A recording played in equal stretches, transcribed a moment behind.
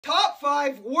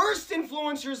5 worst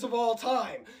influencers of all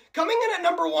time. Coming in at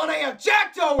number 1, I have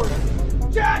Jack Doherty.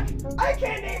 Jack, I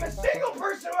can't name a single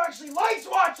person who actually likes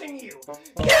watching you.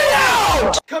 Get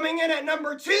out! Coming in at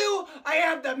number 2, I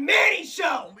have the Manny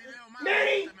Show.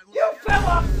 Manny, you fell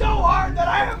off so hard that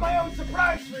I have my own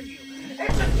surprise for you.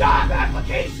 It's a job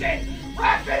application.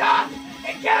 Wrap it up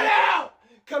and get out.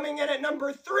 Coming in at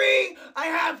number 3, I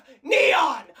have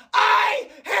Neon. I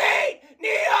hate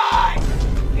Neon.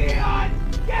 Neon,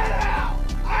 get out.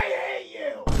 I hate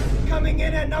you. Coming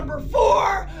in at number 4,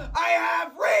 I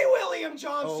have Ray William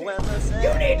Johnson.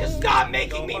 You need to stop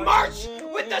making me march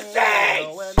with the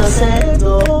Saints.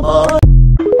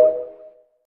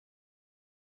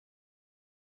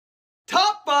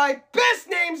 Top 5 best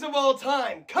names of all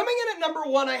time. Coming in at number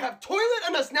 1, I have Toilet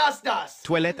Anastastas.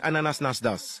 Toilet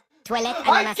Ananasnasdas. Toilet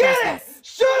I get it! Ananastastas.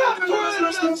 Shut up,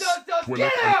 Toilet Anastastas!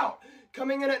 Get out!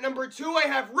 Coming in at number 2, I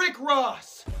have Rick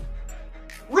Ross.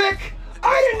 Rick,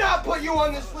 I did not put you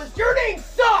on this list. Your name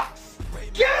sucks!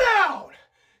 Get out!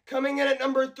 Coming in at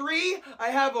number 3, I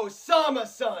have Osama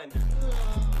Son.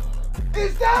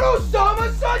 Is that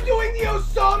Osama Son doing the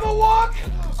Osama walk?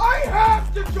 I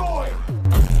have to join!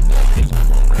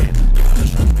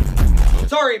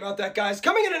 Sorry about that, guys.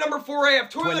 Coming in at number 4, I have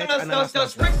Toilet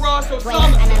Anastastas, Rick Ross,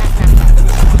 Osama.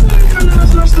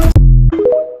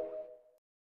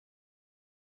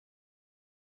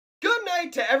 Good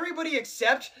night to everybody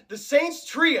except the Saints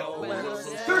Trio.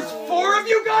 There's 4 of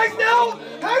you guys now?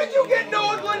 How did you get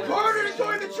Noah Glenn Carter to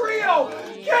join the trio?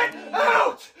 Get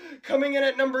out! Coming in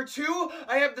at number 2,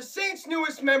 I have the Saints'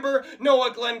 newest member,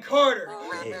 Noah Glenn Carter.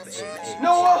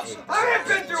 Noah, I have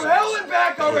been through hell and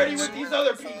back already with these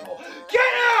other people. Get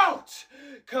out!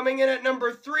 Coming in at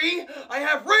number 3, I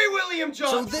have Ray William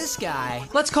Johnson. So this guy,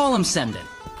 let's call him Semden.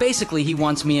 Basically, he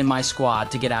wants me and my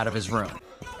squad to get out of his room.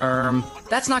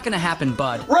 That's not gonna happen,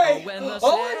 bud. Ray,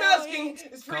 all I'm asking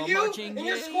is for you and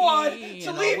your squad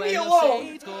to leave me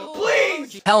alone.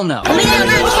 Please! Hell no.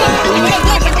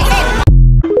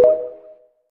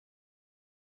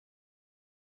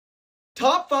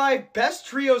 Top 5 best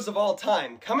trios of all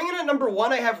time. Coming in at number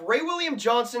 1, I have Ray William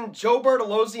Johnson, Joe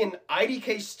Bartolozzi, and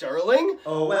IDK Sterling.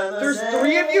 There's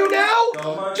 3 of you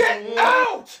now? Get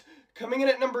out! Coming in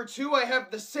at number 2, I have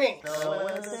the Saints.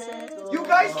 You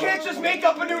guys can't just make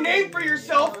up a new name for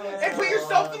yourself and put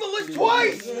yourself on the list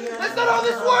twice! That's not how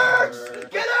this works!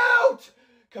 Get out!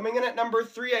 Coming in at number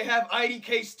 3, I have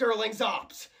IDK Sterling's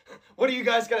Ops. What are you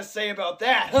guys gonna say about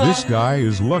that, huh? This guy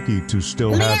is lucky to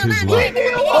still have his Leave life.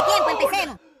 me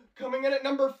alone! Coming in at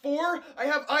number 4, I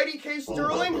have IDK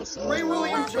Sterling, Ray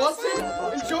William Johnson,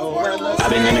 and Joe Bartolozzi.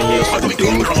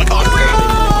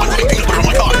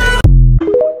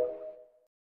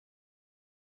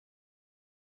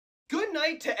 Good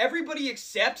night to everybody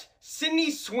except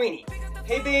Sydney Sweeney.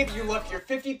 Hey babe, you left your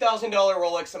 $50,000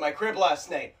 Rolex at my crib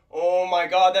last night. Oh my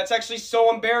god, that's actually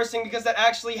so embarrassing because that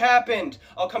actually happened.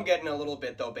 I'll come get it in a little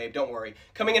bit though, babe, don't worry.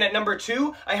 Coming in at number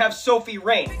 2, I have Sophie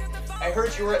Rain. I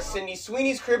heard you were at Sydney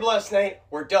Sweeney's crib last night.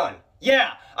 We're done.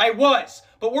 Yeah, I was.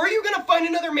 But where are you gonna find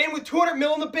another man with 200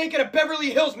 mil in the bank at a Beverly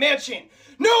Hills mansion?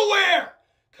 Nowhere!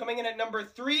 Coming in at number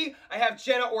 3, I have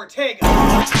Jenna Ortega.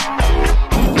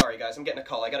 Sorry guys, I'm getting a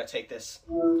call. I gotta take this.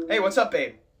 Hey, what's up,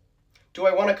 babe? Do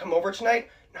I want to come over tonight?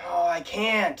 No, I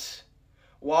can't.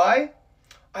 Why?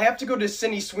 I have to go to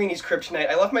Sydney Sweeney's crib tonight.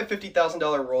 I left my $50,000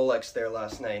 Rolex there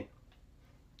last night.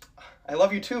 I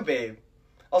love you too, babe.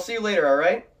 I'll see you later,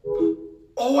 alright?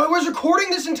 Oh, I was recording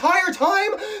this entire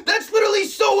time? That's literally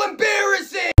so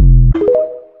embarrassing!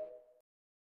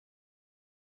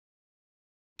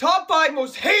 Top 5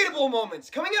 most hateable moments.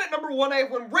 Coming in at number 1, I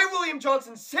have when Ray William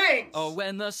Johnson sings. Oh,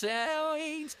 when the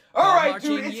Saints. Alright,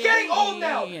 dude, it's getting old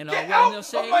now. Get out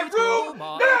of my room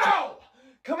now!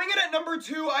 Coming in at number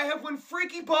 2, I have when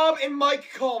Freaky Bob and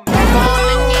Mike call me.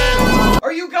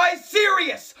 Are you guys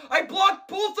serious? I blocked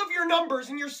both of your numbers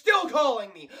and you're still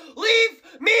calling me. Leave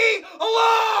me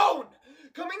alone!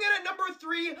 Coming in at number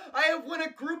 3, I have when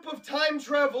a group of time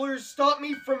travelers stopped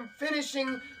me from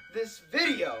finishing this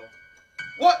video.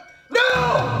 What?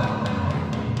 No!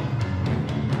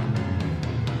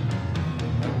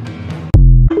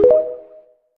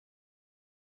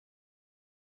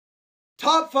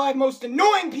 Top 5 most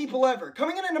annoying people ever.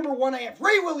 Coming in at number 1, I have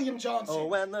Ray William Johnson.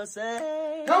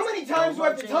 How many times do I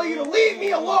have to tell you to leave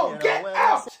me alone? Get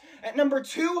out! At number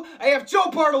 2, I have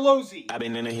Joe Bartolozzi. I've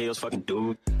been in the hills, fucking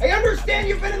dude. I understand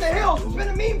you've been in the hills. It's been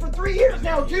a meme for 3 years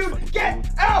now, dude. Get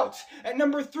out! At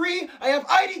number 3, I have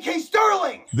IDK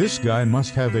Sterling. This guy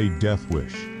must have a death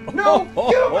wish. No,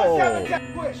 you must have a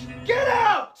death wish. Get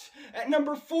out! At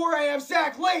number 4, I have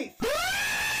Zach Lath.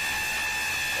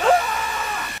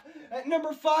 At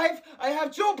number 5, I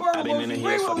have Joe I've been in Bartolozzi, here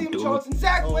Ray fucking William dude. Johnson,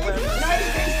 Zach Blake, and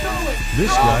Isaac Sterling. This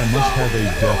They're all guy must have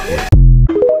a stolen. death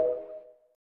wish.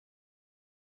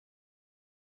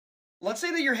 Let's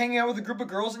say that you're hanging out with a group of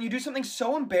girls and you do something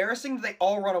so embarrassing that they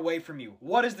all run away from you.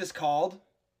 What is this called?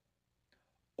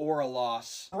 Aura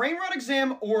loss. Brain rot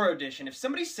exam aura edition. If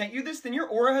somebody sent you this, then your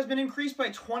aura has been increased by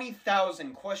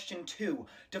 20,000. Question 2.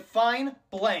 Define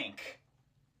blank.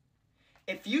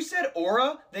 If you said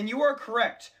aura, then you are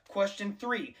correct. Question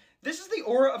 3. This is the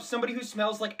aura of somebody who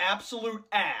smells like absolute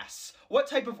ass. What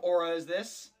type of aura is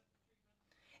this?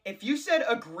 If you said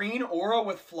a green aura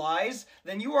with flies,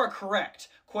 then you are correct.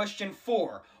 Question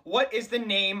 4. What is the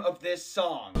name of this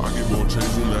song? I get more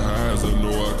chasing the highs, I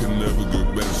know I can never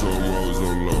get back, so I'm always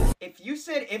on low. If you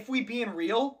said If We Bein'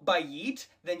 Real by Yeet,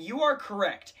 then you are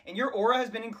correct, and your aura has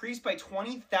been increased by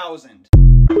 20,000.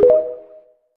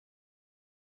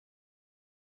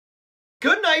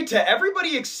 Good night to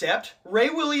everybody except Ray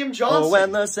William Johnson. Oh,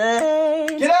 when the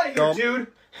Saints Get out of here, go, dude!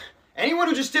 Anyone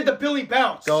who just did the Billy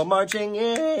Bounce. go marching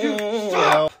in. Dude,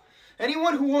 stop!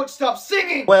 Anyone who won't stop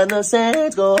singing. When the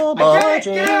Saints go I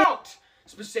marching get out!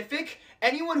 Specific,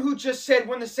 anyone who just said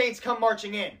when the Saints come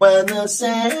marching in. When the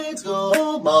Saints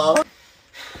go marching.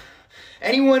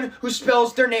 Anyone who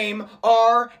spells their name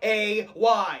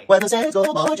R-A-Y. When the Saints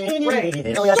go marching Ray,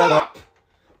 in. Oh, yes, I go. stop!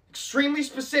 Extremely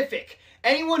specific.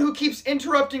 Anyone who keeps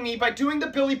interrupting me by doing the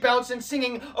Billy Bounce and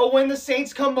singing "Oh, when the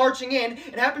Saints come marching in"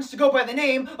 and happens to go by the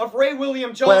name of Ray William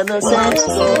When Johnson. the Saints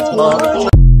go marching.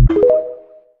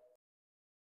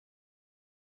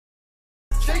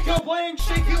 Shake your blank,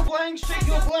 shake your blank, shake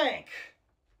your blank.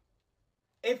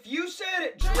 If you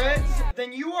said dreads,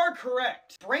 then you are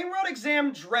correct. Brain rot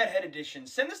exam dreadhead edition.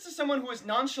 Send this to someone who is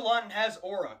nonchalant and has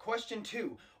aura. Question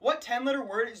 2. What 10-letter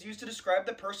word is used to describe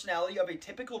the personality of a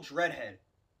typical dreadhead?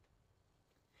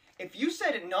 If you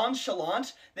said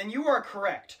nonchalant, then you are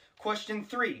correct. Question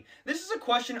 3. This is a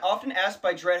question often asked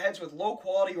by dreadheads with low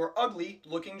quality or ugly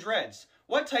looking dreads.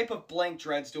 What type of blank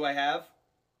dreads do I have?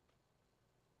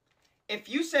 If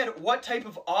you said what type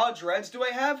of dreads do I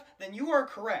have, then you are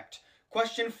correct.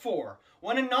 Question 4.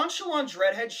 When a nonchalant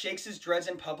dreadhead shakes his dreads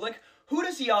in public, who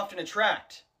does he often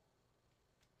attract?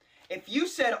 If you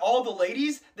said all the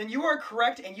ladies, then you are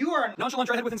correct and you are a nonchalant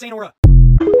dreadhead with insane aura.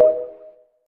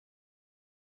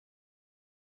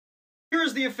 Here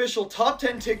is the official top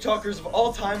 10 TikTokers of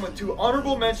all time with 2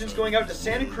 honorable mentions going out to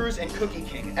Santa Cruz and Cookie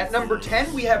King. At number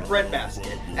 10, we have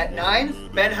Breadbasket. At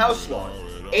 9, Ben Houselog.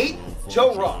 8,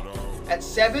 Joe Rock. At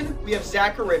 7, we have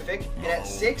Zacharific. And at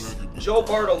 6, Joe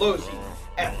Bartolozzi.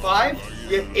 At 5,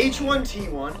 we have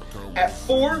H1T1. At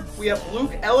 4, we have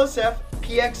Luke LSF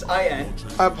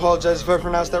PXIN. I apologize if I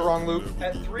pronounced that wrong, Luke.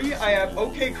 At 3, I have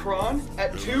OK Kron.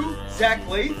 At 2, Zach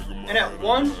Lath. And at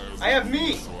 1, I have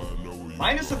me.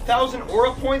 Minus 1,000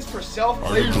 aura points for I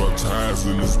self-plagiarism. drop ties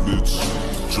in this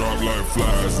bitch, drop like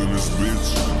flies in this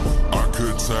bitch. I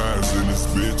cut ties in this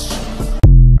bitch.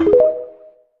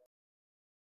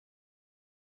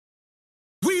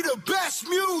 We the best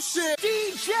music,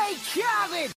 DJ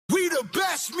Khaled. We the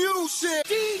best music,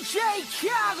 DJ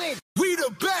Khaled. We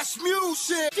the best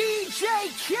music, DJ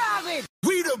Khaled.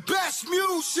 We the best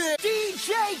music,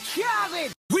 DJ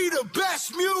Khaled. We the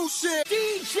best music,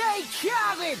 DJ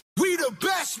Khaled. We the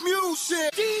best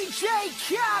music, DJ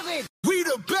Khaled. We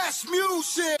the best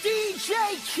music, DJ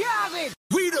Khaled.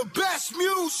 We the best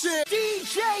music,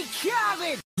 DJ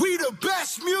Khaled. We the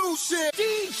best music,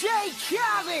 DJ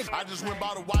Khaled. I just went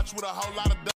by to watch with a whole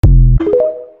lot of.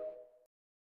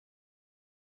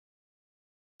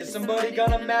 Is somebody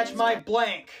gonna match my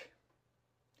blank?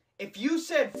 If you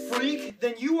said freak,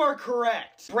 then you are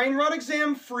correct. Brain rot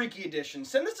exam freaky edition.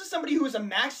 Send this to somebody who is a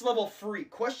max level freak.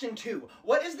 Question 2.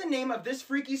 What is the name of this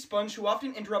freaky sponge who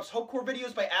often interrupts Hopecore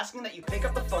videos by asking that you pick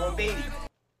up the phone, baby?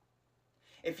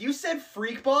 If you said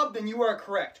freak Bob, then you are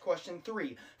correct. Question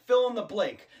 3. Fill in the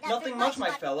blank. Nothing much, my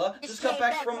fella. Just got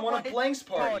back from one of Blank's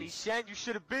parties. You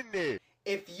should have been there.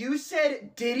 If you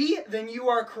said Diddy, then you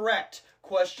are correct.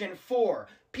 Question 4.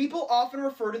 People often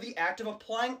refer to the act of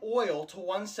applying oil to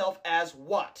oneself as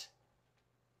what?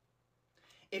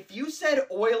 If you said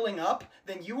oiling up,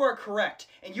 then you are correct,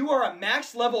 and you are a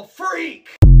max level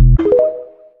freak!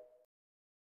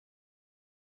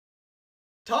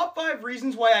 Top 5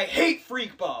 reasons why I hate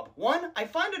Freak Bob. 1, I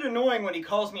find it annoying when he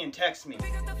calls me and texts me.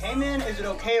 Hey man, is it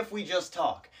okay if we just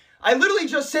talk? I literally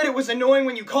just said it was annoying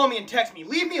when you call me and text me.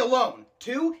 Leave me alone.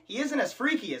 2, he isn't as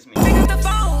freaky as me.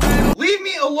 Leave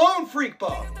me alone, Freak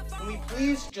Bob. Can we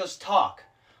please just talk?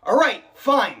 Alright,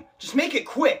 fine. Just make it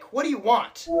quick. What do you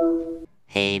want?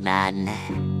 Hey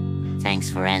man, thanks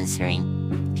for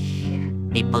answering.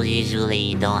 People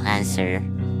usually don't answer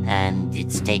and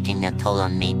it's taking a toll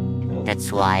on me.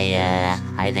 That's why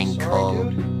I didn't call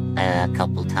a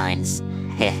couple times.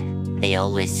 They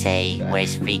always say,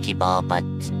 where's Freaky Bob, but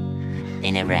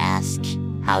they never ask,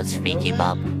 how's Freaky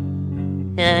Bob?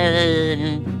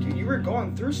 Dude, you were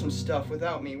going through some stuff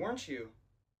without me, weren't you?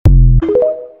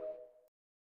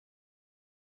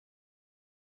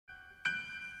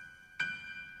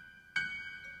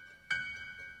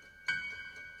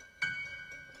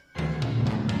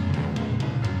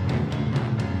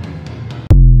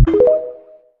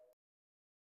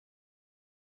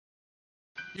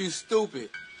 You stupid.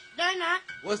 They're not.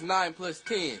 What's 9 plus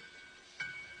 10?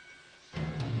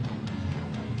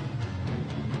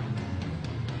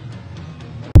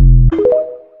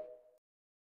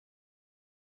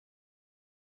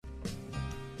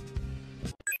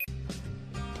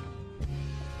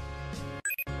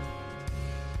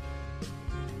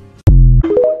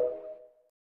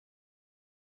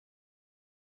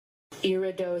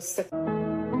 Iridos.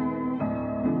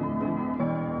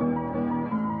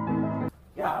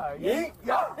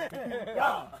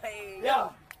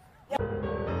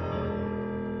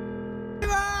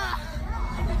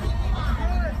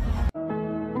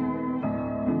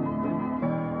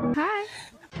 Hi.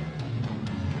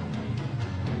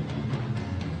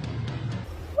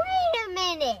 Wait a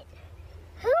minute.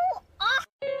 Who are...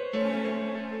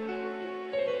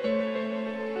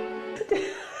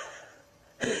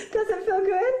 Does it feel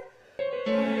good?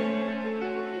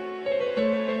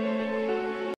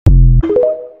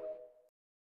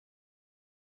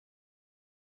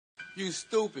 You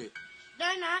stupid.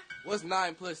 They're not. What's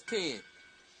 9 plus 10? Hey,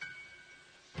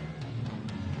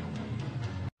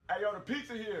 yo, the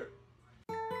pizza here.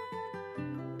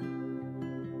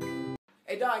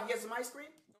 Hey, dog, get some ice cream?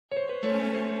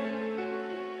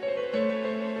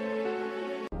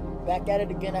 Back at it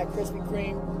again at Krispy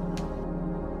Kreme.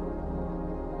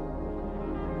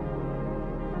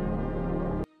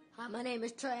 Hi, my name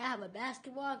is Trey. I have a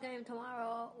basketball game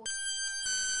tomorrow.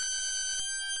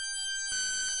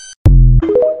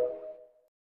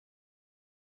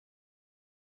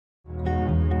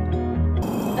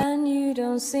 And you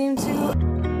don't seem to.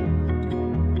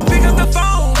 Pick up the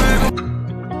phone, baby.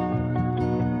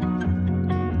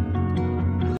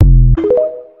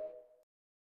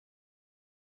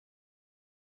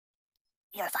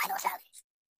 Your final service.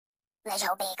 Let's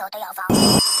hope go to your phone.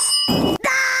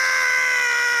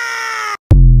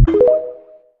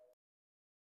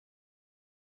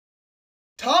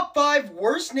 Top 5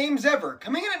 worst names ever.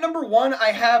 Coming in at number 1,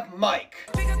 I have Mike.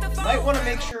 Might want to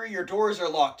make sure your doors are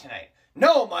locked tonight.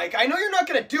 No, Mike, I know you're not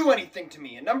going to do anything to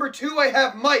me. At number 2, I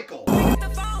have Michael.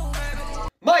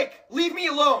 Mike, leave me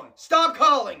alone. Stop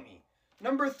calling me.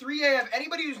 Number 3, I have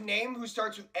anybody whose name who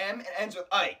starts with M and ends with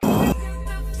Ike.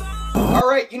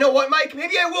 Alright, you know what, Mike?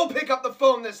 Maybe I will pick up the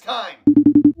phone this time.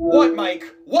 What, Mike?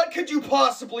 What could you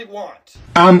possibly want?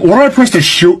 What do I press to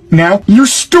shoot now? You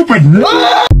stupid.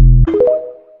 Ah!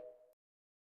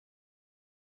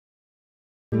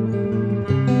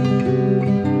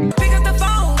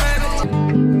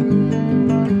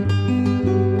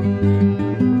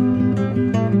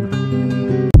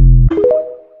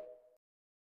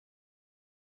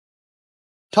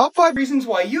 Top 5 reasons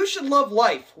why you should love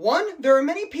life. 1, there are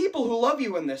many people who love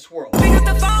you in this world.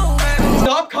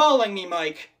 Stop calling me,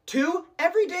 Mike. 2,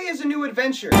 every day is a new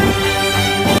adventure.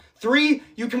 3,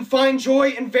 you can find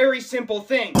joy in very simple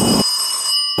things.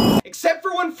 Except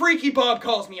for when Freaky Bob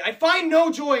calls me. I find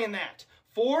no joy in that.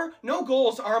 4, no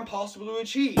goals are impossible to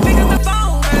achieve.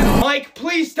 Mike,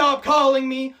 please stop calling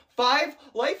me. 5,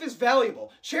 life is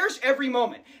valuable. Cherish every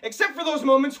moment. Except for those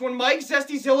moments when Mike,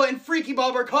 Zestyzilla, and Freaky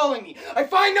Bob are calling me. I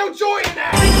find no joy in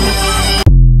that!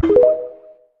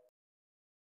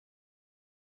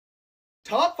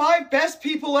 Top 5 best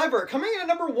people ever. Coming in at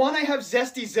number 1, I have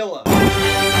Zestyzilla.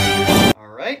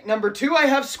 Alright, number 2, I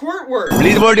have Squirtword.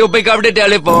 Please won't you pick up the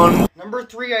telephone? Number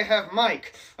 3, I have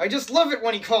Mike. I just love it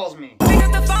when he calls me.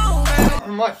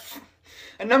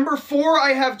 And number 4,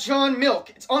 I have John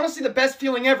Milk. It's honestly the best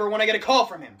feeling ever when I get a call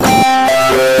from him.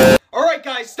 Alright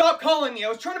guys, stop calling me. I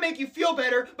was trying to make you feel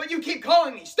better, but you keep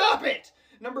calling me. Stop it!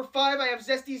 Number 5, I have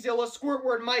Zestyzilla,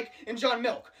 Squirtword, Mike, and John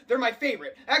Milk. They're my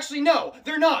favorite. Actually, no,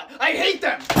 they're not. I hate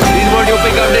them! Please won't you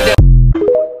pick up the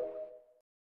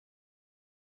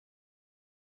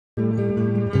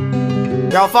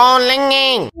Your phone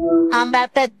ringing. I'm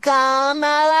about to come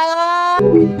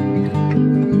along.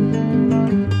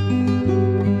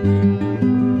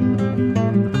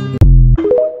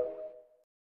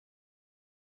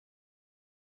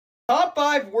 Top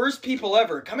 5 worst people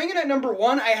ever. Coming in at number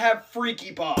 1, I have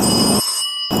Freaky Bob.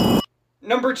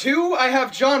 Number 2, I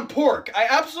have John Pork. I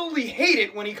absolutely hate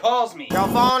it when he calls me. Your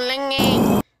phone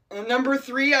ringing. Number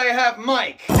 3, I have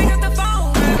Mike.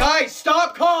 Guys,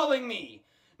 stop calling me!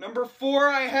 Number 4,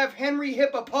 I have Henry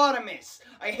Hippopotamus.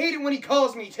 I hate it when he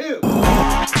calls me too. For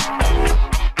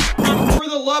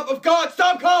the love of God,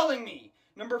 stop calling me!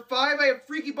 Number 5, I have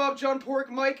Freaky Bob, John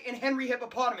Pork, Mike, and Henry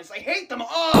Hippopotamus. I hate them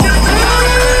all!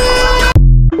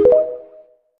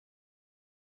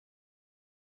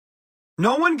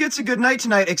 No one gets a good night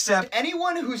tonight except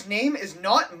anyone whose name is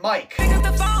not Mike.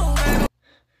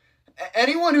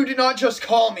 Anyone who did not just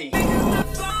call me.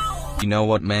 You know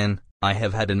what, man? I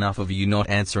have had enough of you not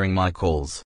answering my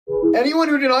calls. Anyone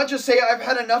who did not just say, I've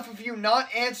had enough of you not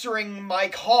answering my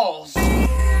calls.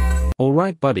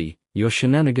 Alright, buddy, your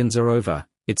shenanigans are over.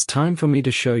 It's time for me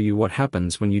to show you what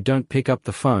happens when you don't pick up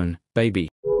the phone, baby.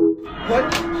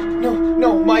 What?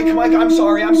 No, Mike, I'm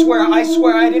sorry, I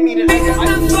swear I didn't mean it.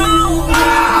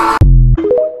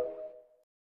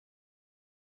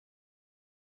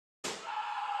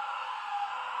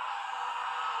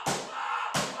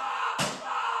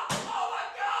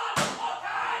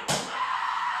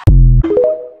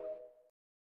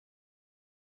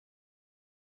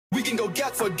 We can go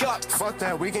gut for gut. Fuck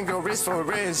that, we can go wrist for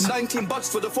wrist. 19 bucks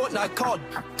for the Fortnite card.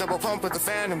 Double pump with the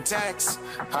phantom tax.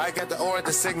 I got the aura,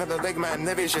 the signal, the ligma, and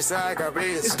the vicious I got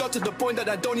wrist. It's got to the point that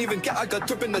I don't even get. I got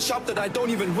drip in the shop that I don't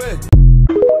even wear.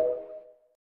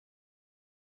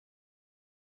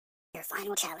 Your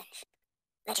final challenge.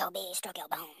 Let your bee struck your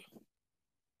bone.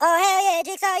 Oh, hell yeah,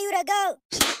 Jigsaw, you the GOAT.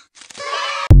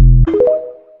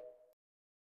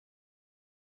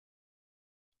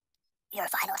 Your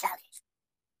final challenge.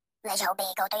 Let your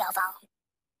bee go through your phone.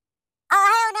 Oh,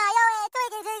 hell no, your head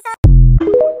tweaking, Jigsaw.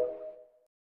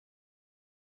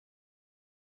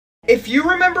 If you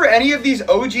remember any of these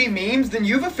OG memes, then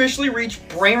you've officially reached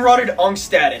brain-rotted unk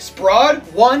status. Broad,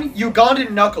 1, Ugandan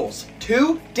Knuckles.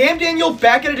 2, Damn Daniel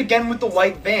back at it again with the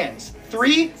white vans.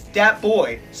 3, Dat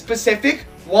Boy. Specific,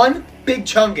 1, Big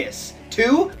Chungus.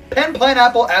 2, Pen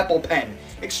Pineapple Apple Pen.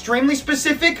 Extremely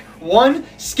specific, 1,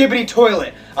 Skibbity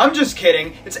Toilet. I'm just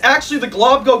kidding, it's actually the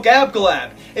Glob Go Gab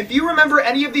Glab. If you remember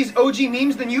any of these OG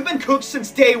memes, then you've been cooked since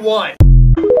day 1.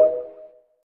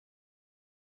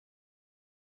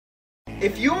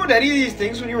 If you owned any of these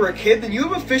things when you were a kid, then you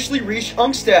have officially reached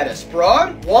unk status.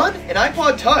 Broad, 1, an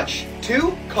iPod Touch.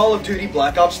 2, Call of Duty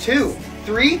Black Ops 2.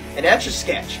 3, an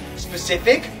Etch-a-Sketch.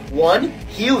 Specific, 1,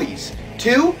 Heelys.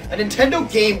 2, a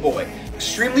Nintendo Game Boy.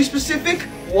 Extremely specific,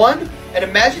 1, an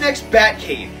Imaginext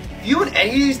Batcave. If you owned any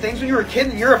of these things when you were a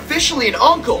kid, then you're officially an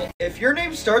uncle. If your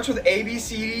name starts with A, B,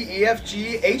 C, D, E, F,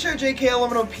 G, H, I, J, K, L, M,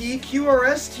 N, O, P, Q, R,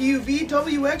 S, T, U, V,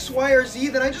 W, X, Y, or Z,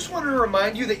 then I just wanted to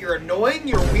remind you that you're annoying,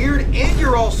 you're weird, and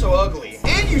you're also ugly.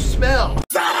 And you smell.